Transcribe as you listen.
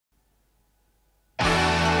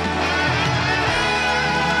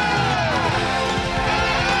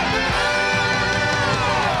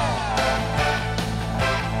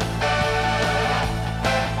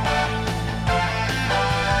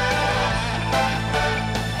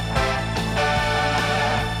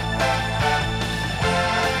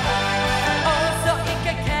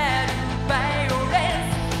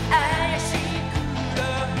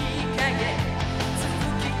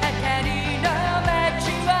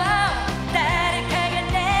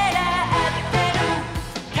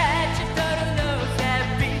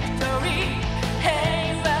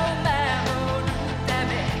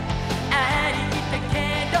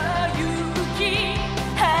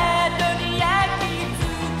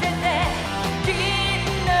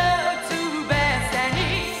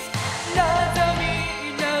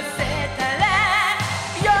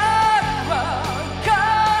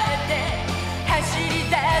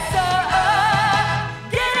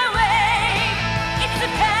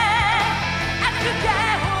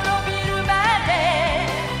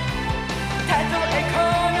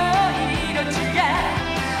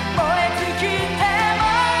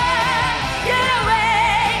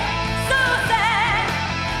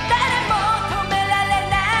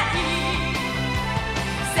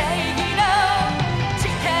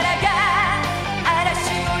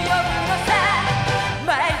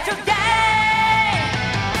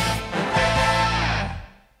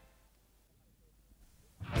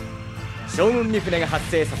将軍三船が発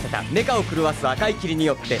生させたメカを狂わす赤い霧に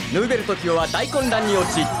よってヌーベルト卿は大混乱に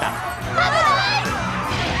陥った。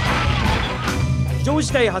異常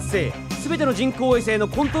事態発生。全ての人工衛星の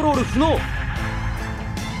コントロール不能。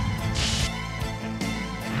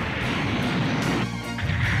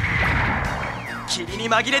霧に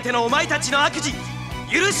紛れてのお前たちの悪事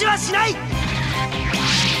許しはしない。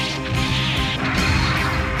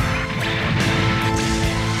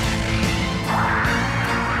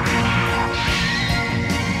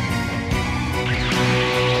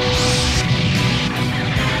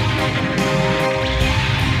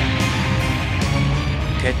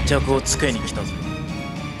決着をつけに来たぞ、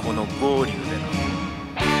この合流でな。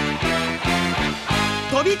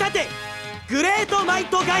飛び立てグレートマイ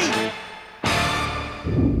トガイ。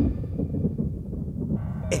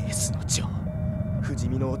エースの長、不死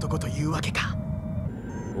身の男というわけか。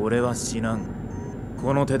俺は死なん。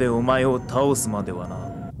この手でお前を倒すまではな。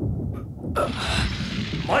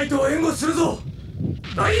マイトを援護するぞ。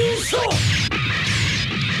ラインショー。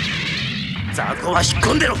雑魚は引っ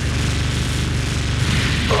込んでろ。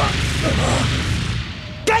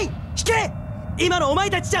ガイ、引け。今のお前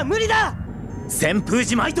たちじゃ無理だ。旋風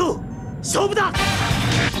寺マイト、勝負だ。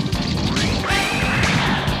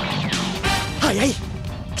早い。く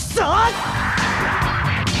そー。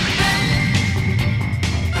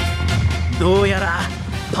どうやら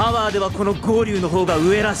パワーではこの合流の方が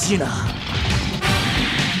上らしいな。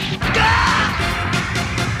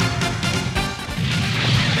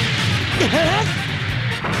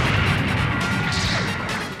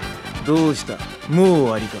どうした、もう終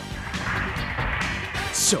わりか。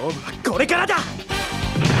勝負はこれからだ。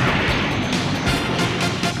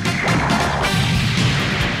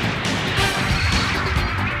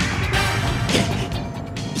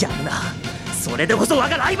やるな、それでこそ我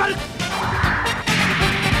がライバル。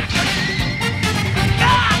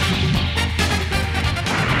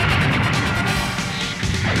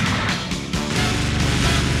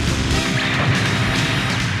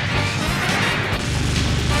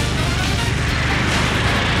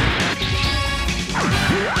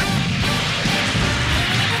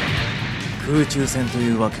空中戦と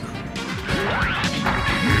いうわけか。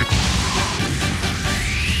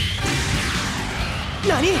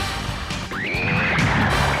何？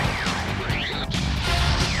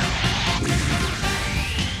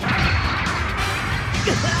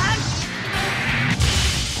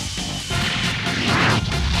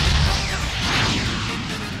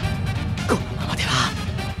このままでは。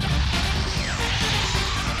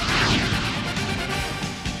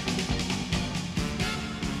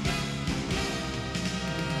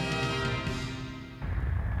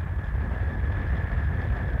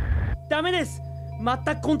ダメです。全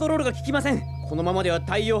くコントロールが効きません。このままでは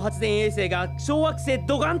太陽発電衛星が小惑星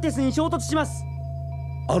ドガンテスに衝突します。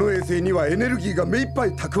あの衛星にはエネルギーが目いっぱ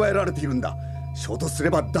い蓄えられているんだ。衝突す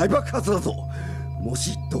れば大爆発だぞ。も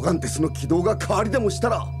しドガンテスの軌道が変わりでもした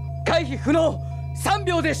ら。回避不能。3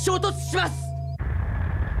秒で衝突します。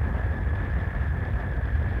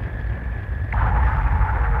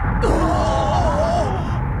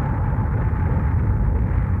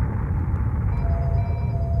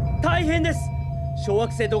大変です。小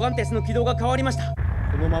惑星ドガンテスの軌道が変わりました。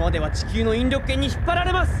このままでは地球の引力圏に引っ張ら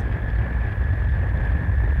れます。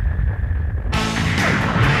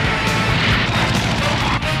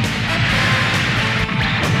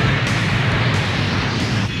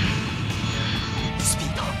スピ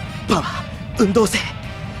ード、パワー、運動性、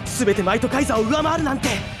全てマイトカイザーを上回るなんて。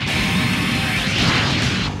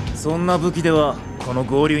そんな武器ではこの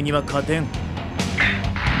合流には勝てん。ミ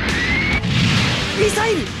サ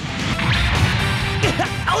イル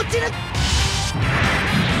落ちる。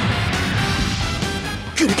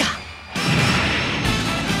来るか。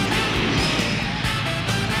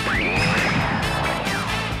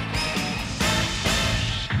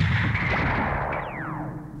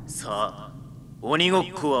さあ、鬼ごっ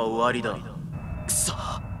こは終わりだ。くそ、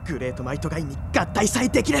グレートマイトガイに合体さえ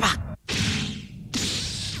できれば。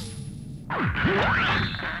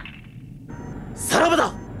さらば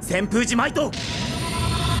だ、旋風寺マイト。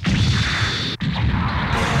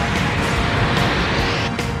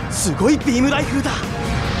すごいビームライフルだ。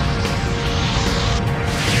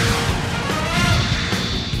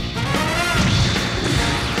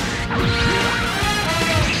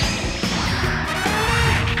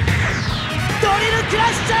ドリルクラ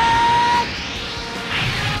ッシャ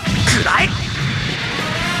ー。くらえ。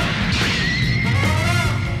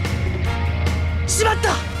しまっ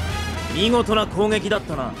た。見事な攻撃だっ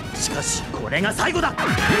たな。しかしこれが最後だ。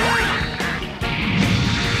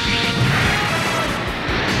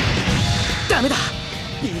ダメだ。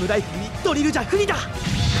ビームライフルにドリルじゃ不利だ。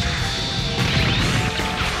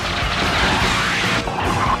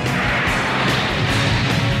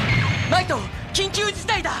ト、緊急事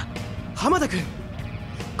態だ。浜田君、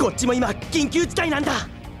こっちも今緊急事態なんだ。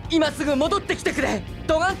今すぐ戻ってきてくれ。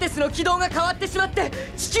ドガンテスの軌道が変わってしまって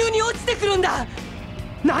地球に落ちてくるんだ。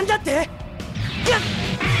なんだって？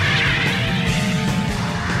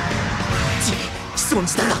質問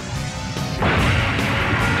したんだ。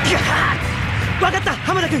分かった、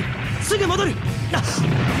浜田君、すぐ戻る。く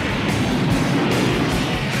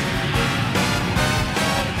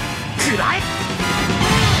らえ。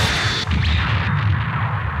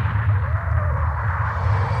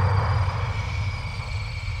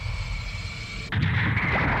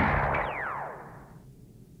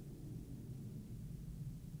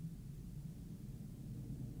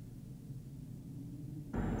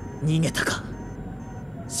逃げたか。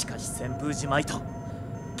しかし旋風寺マイト、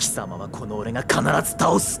貴様はこの俺が必ず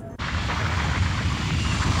倒す。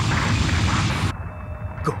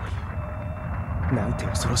ゴーリュ、なんて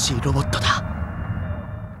恐ろしいロボットだ。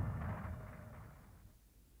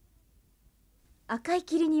赤い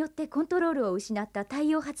霧によってコントロールを失った太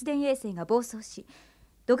陽発電衛星が暴走し、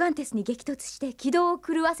ドガンテスに激突して軌道を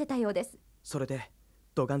狂わせたようです。それで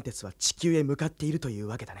ドガンテスは地球へ向かっているという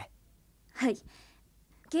わけだね。はい、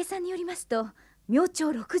計算によりますと明朝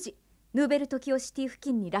6時ヌーベルトキオシティ付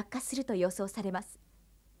近に落下すると予想されます。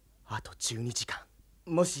あと12時間。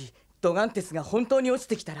もしドガンテスが本当に落ち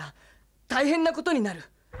てきたら大変なことになる。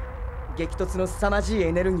激突の凄まじい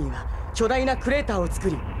エネルギーは巨大なクレーターを作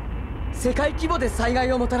り、世界規模で災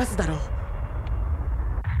害をもたらすだろう。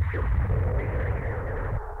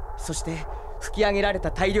そして吹き上げられ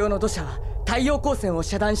た大量の土砂は太陽光線を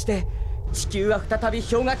遮断して、地球は再び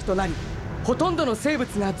氷河期となり、ほとんどの生物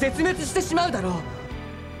が絶滅してしまうだろう。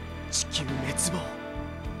地球滅亡。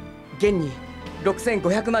現に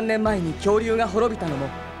6500万年前に恐竜が滅びたのも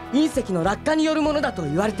隕石の落下によるものだと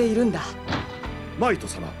言われているんだ。マイト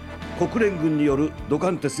様、国連軍によるドガ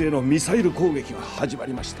ンテスへのミサイル攻撃が始ま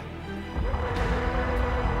りました。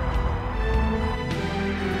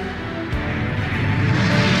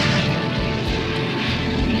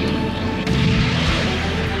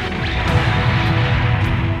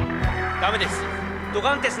ダメです。ド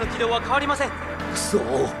ガンテスの軌道は変わりません。くそ、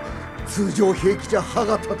通常兵器じゃ歯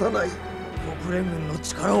が立たない。国連軍の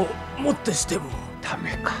力をもってしてもダ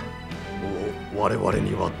メか。もう我々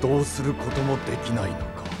にはどうすることもできないのか。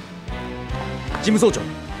事務総長、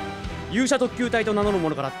勇者特急隊と名乗る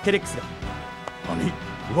者からテレックスが。何？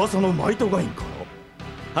噂のマイトガインか。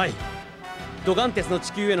はい、ドガンテスの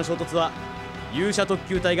地球への衝突は勇者特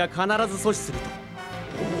急隊が必ず阻止する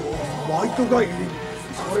と。マイトガイン、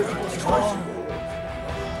それが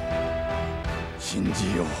信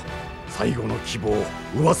じよう、最後の希望、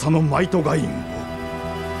噂のマイトガインを。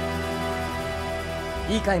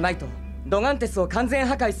いいかいマイト、ドガンテスを完全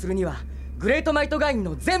破壊するにはグレートマイトガイン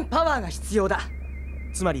の全パワーが必要だ。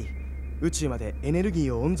つまり宇宙までエネルギ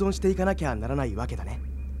ーを温存していかなきゃならないわけだね。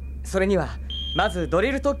それにはまずド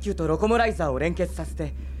リル特急とロコモライザーを連結させ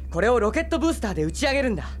て、これをロケットブースターで打ち上げる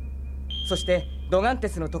んだ。そしてドガンテ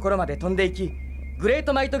スのところまで飛んでいき、グレー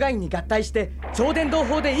トマイトガインに合体して超電導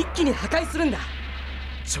砲で一気に破壊するんだ。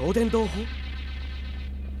超電導砲？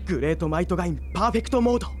グレートマイトガインパーフェクト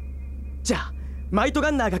モード。じゃあマイト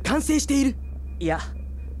ガンナーが完成している？いや、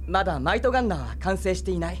まだマイトガンナーは完成し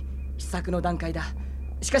ていない。試作の段階だ。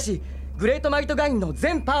しかしグレートマイトガインの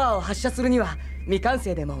全パワーを発射するには未完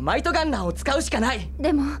成でもマイトガンナーを使うしかない。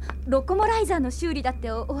でもロコモライザーの修理だっ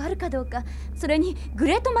て終わるかどうか、それにグ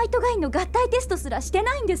レートマイトガインの合体テストすらして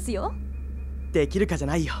ないんですよ。できるかじゃ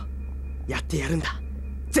ないよ、やってやるんだ、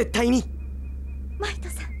絶対に。マイト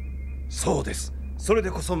さん。そうです、それで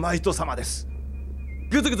こそマイト様です。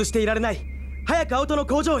ぐずぐずしていられない、早くアウトの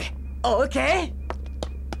工場へ。オーケー。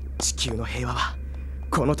地球の平和は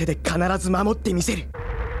この手で必ず守ってみせる。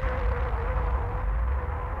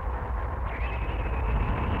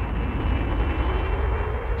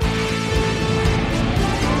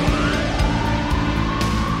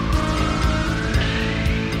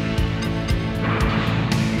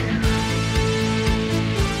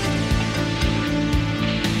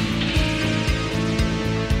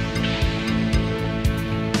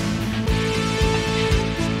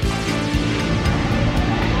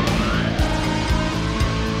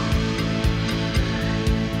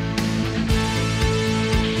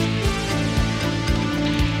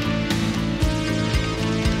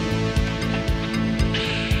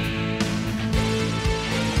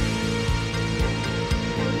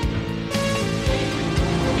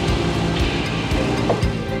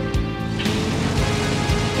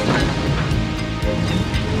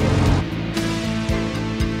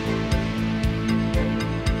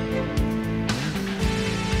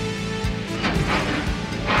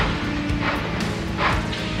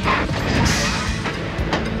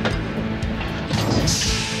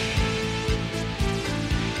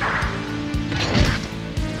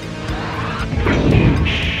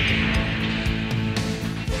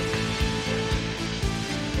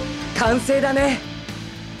完成だね。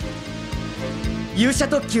勇者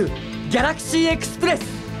特急ギャラクシーエクスプレス。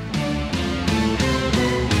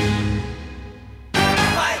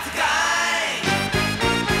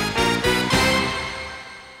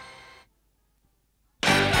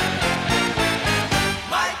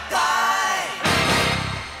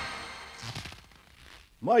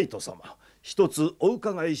マイト様、一つお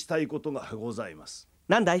伺いしたいことがございます。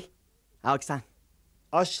なんだい青木さん。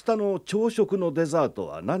明日の朝食のデザート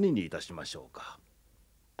は何にいたしましょうか。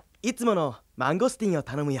いつものマンゴスティンを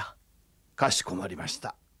頼むよ。かしこまりまし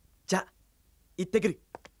た。じゃ行ってくる。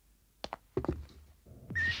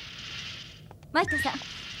マイトさん、早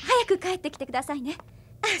く帰ってきてくださいね。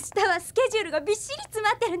明日はスケジュールがびっしり詰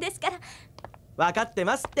まってるんですから。分かって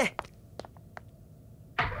ますって。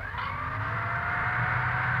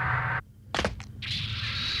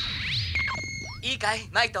いいかい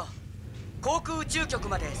マイト。航空宇宙局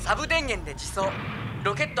までサブ電源で自走。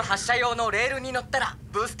ロケット発射用のレールに乗ったら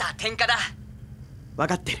ブースター点火だ。分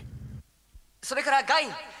かってる。それからガイ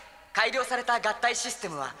ン、改良された合体システ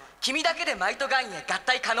ムは君だけでマイトガインへ合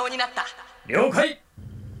体可能になった。了解。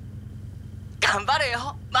頑張れ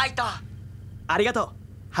よマイト。ありがとう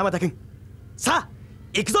浜田君。さあ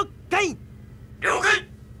行くぞガイン。了解。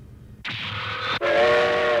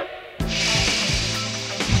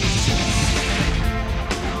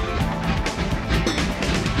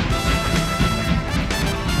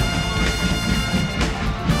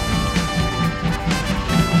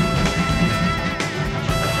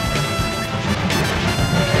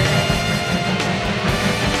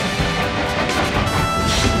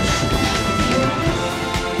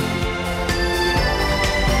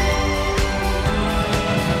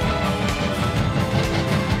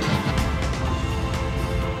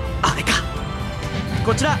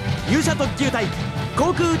こちら勇者特急隊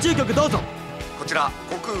航空宇宙局どうぞ。こちら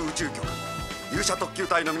航空宇宙局勇者特急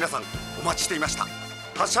隊の皆さん、お待ちしていました。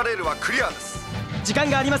発射レールはクリアです。時間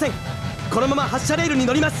がありません。このまま発射レールに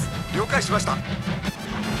乗ります。了解しました。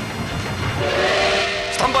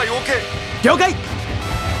スタンバイ OK。 了解。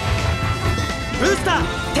ブースター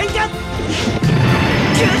点火。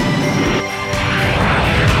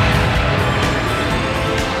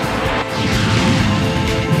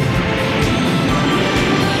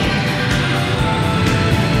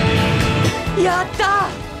やった。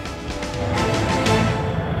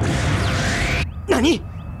何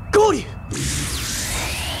合流。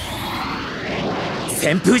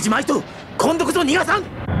旋風寺マイト、今度こそ逃がさん。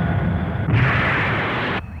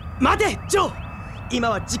待てジョー、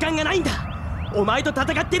今は時間がないんだ。お前と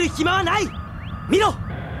戦ってる暇はない。見ろ、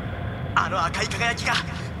あの赤い輝きが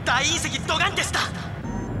大隕石ドガンテスだ。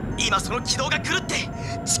今その軌道が狂って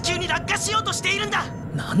地球に落下しようとしているんだ。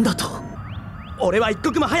なんだと。俺は一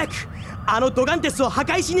刻も早くあのドガンテスを破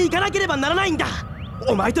壊しに行かなければならないんだ。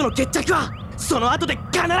お前との決着はその後で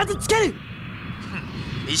必ずつける。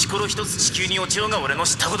石ころ一つ地球に落ちようが俺の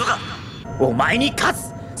知ったことか。お前に勝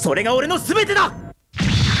つ、それが俺の全てだ。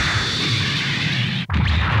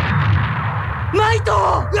マイト。う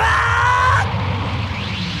わ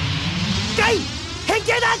ガイン変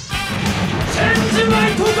形だ。チェンジマ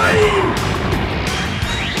イトガイン。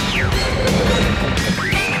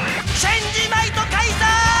チェンジマイト解散。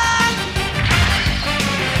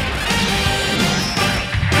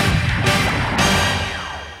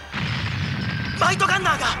マイトガン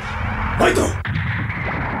ナーが。マイト。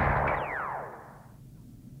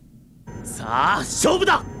さあ勝負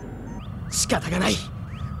だ。仕方がない。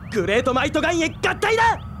グレートマイトガインへ合体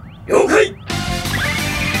だ。了解。レッ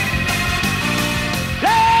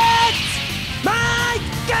ツマイ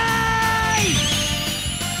トガイン。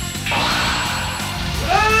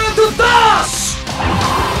ダッシュ。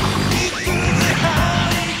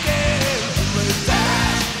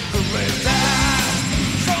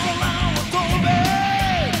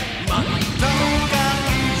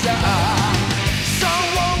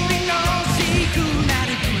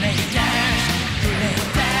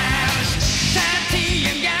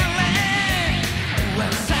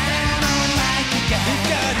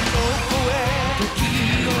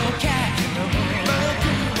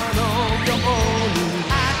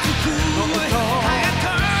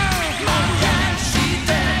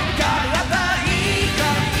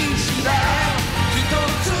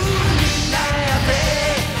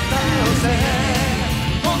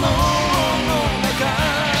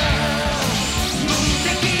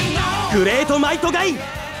グレートマイトガイン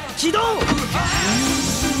起動。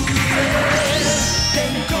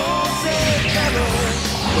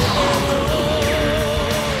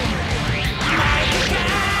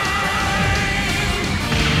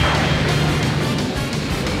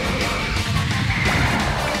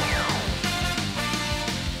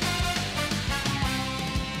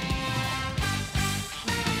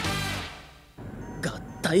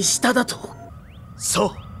体下だと。そ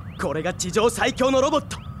う、これが地上最強のロボッ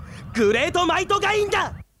ト、グレートマイトガイン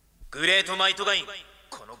だ。グレートマイトガイン、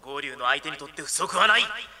この合流の相手にとって不足はない。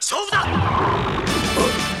勝負だ。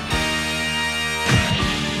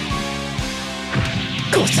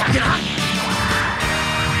ごしゃくな。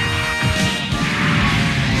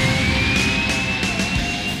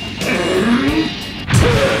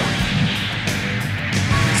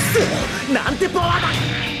なんてパワーだ。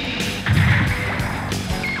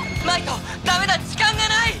マイト、ダメだ、時間が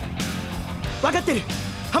ない。分かってる。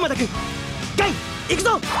浜田君、ガイン行く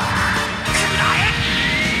ぞ。くらえ。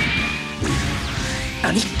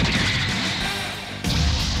何。待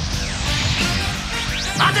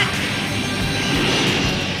て。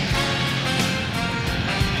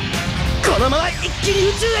このまま一気に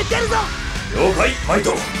宇宙へ出るぞ。了解、マイ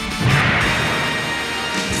ト。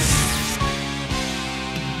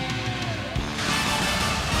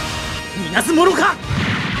逃がすものか。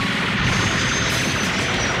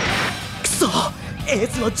くそ、エー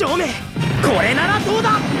スの上命、これならどう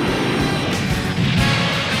だ。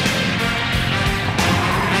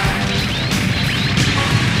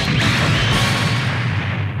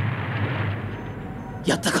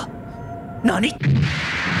やったか。何。こ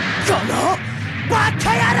のバ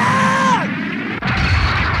カ野郎。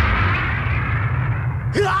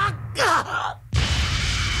うわっ、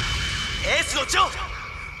エースのジョー、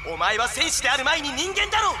お前は戦士である前に人間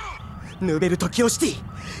だろう。ヌベルトキオシティ、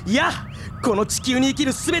いや、この地球に生き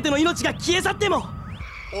る全ての命が消え去っても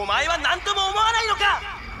お前は何とも思わないのか。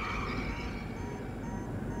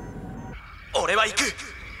俺は行く。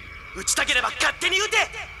撃ちたければ勝手に撃て。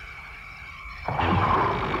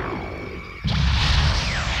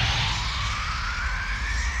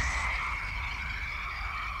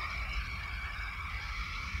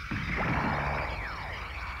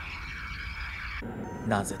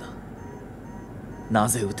なぜだ。な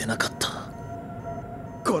ぜ撃てなかった。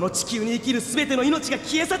この地球に生きる全ての命が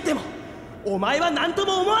消え去ってもお前は何と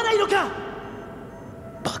も思わないのか。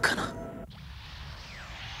バカな。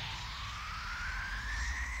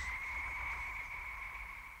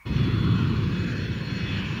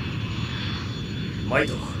マイ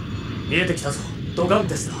ト、見えてきたぞ。ドガン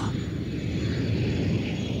テスだ。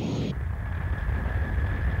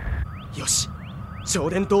よし、超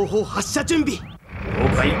電導砲発射準備。了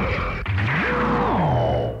解。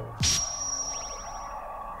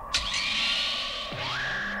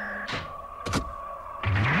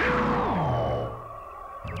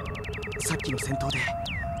さっきの戦闘で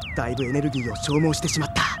だいぶエネルギーを消耗してしま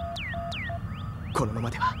った。このまま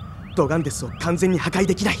ではドガンテスを完全に破壊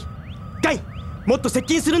できない。ガイ、もっと接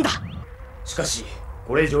近するんだ。しかし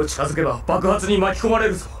これ以上近づけば爆発に巻き込まれ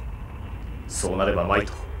るぞ。そうなればマイ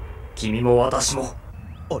ト、君も私も。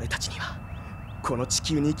俺たちにはこの地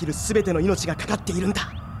球に生きる全ての命がかかっているん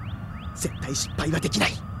だ。絶対失敗はできな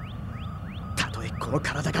い。たとえこの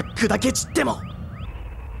体が砕け散っても。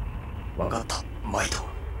分かった、マイト。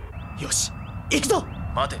よし、行くぞ。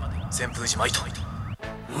待て、旋風寺マイト。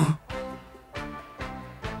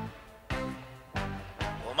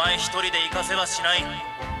お前一人で行かせはしない。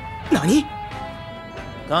何。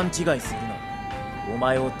勘違いするな。お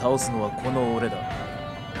前を倒すのはこの俺だ。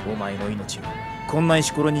お前の命をこんな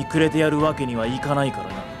石ころにくれてやるわけにはいかないから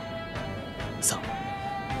な。さあ、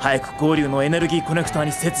早く合流のエネルギーコネクター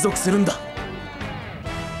に接続するんだ。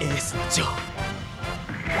エースのジョー、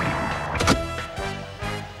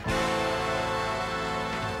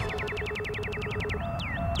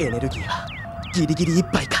エネルギーはギリギリいっ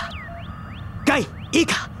ぱいか。ガイ、いい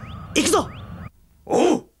か、行くぞ。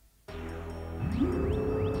おう。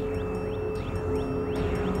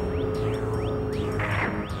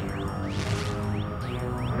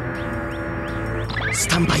ス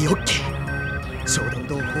タンバイ OK。 超電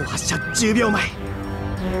導砲発射10秒前。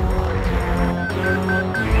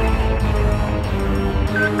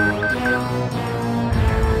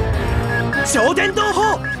超電導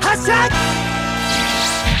砲発射。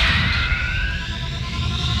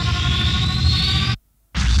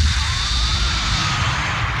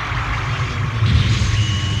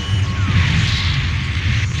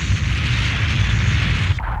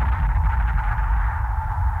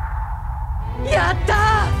やったー、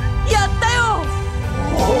やったよ。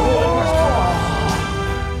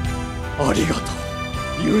ありがと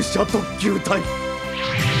う、勇者特急隊。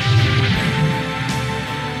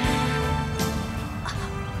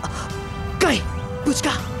ガイ、無事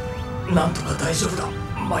か。なんとか大丈夫だ、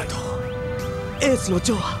マイト。エースの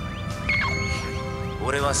ジョーは。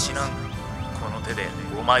俺は死なん。この手で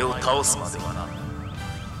お前を倒すまではな。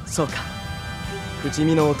そうか、不死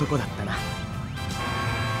身の男だったな。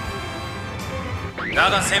だ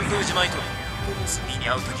が旋風寺マイト、次に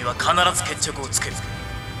会う時は必ず決着をつける。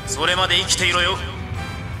それまで生きていろよ、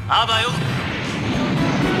アバよ。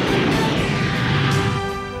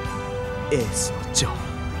エースのジョ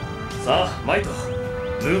ー。さあマイト、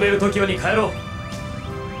ヌーベルトキオに帰ろう。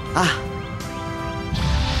ああ。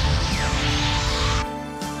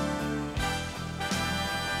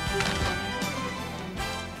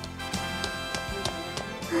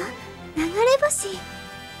流れ星、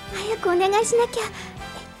早くお願いしなきゃ。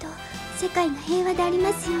世界が平和であり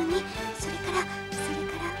ますように。それか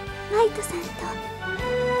らマイトさんと。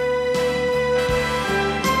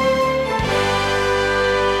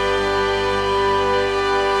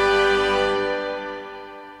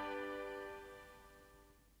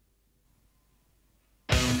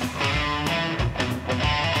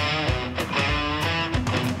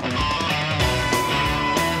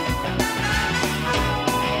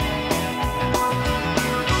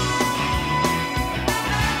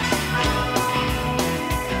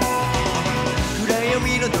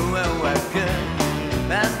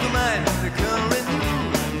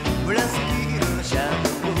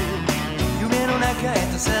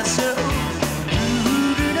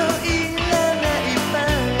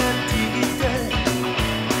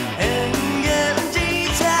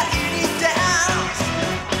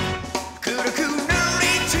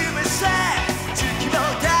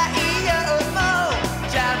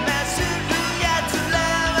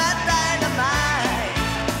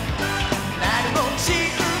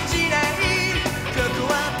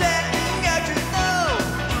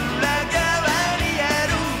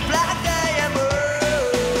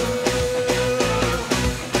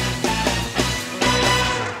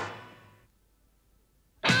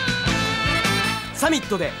サミッ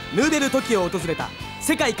トでヌーベルトキオを訪れた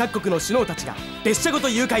世界各国の首脳たちが列車ごと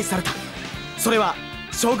誘拐された。それは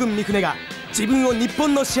将軍三船が自分を日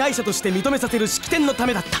本の支配者として認めさせる式典のた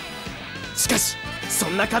めだった。しかしそ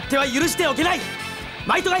んな勝手は許しておけない。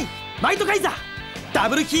マイトガイザー、ダ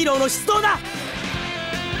ブルヒーローの出動だ。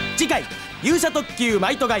次回勇者特急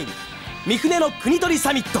マイトガイ三船の国取り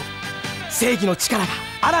サミット。正義の力が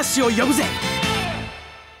嵐を呼ぶぜ。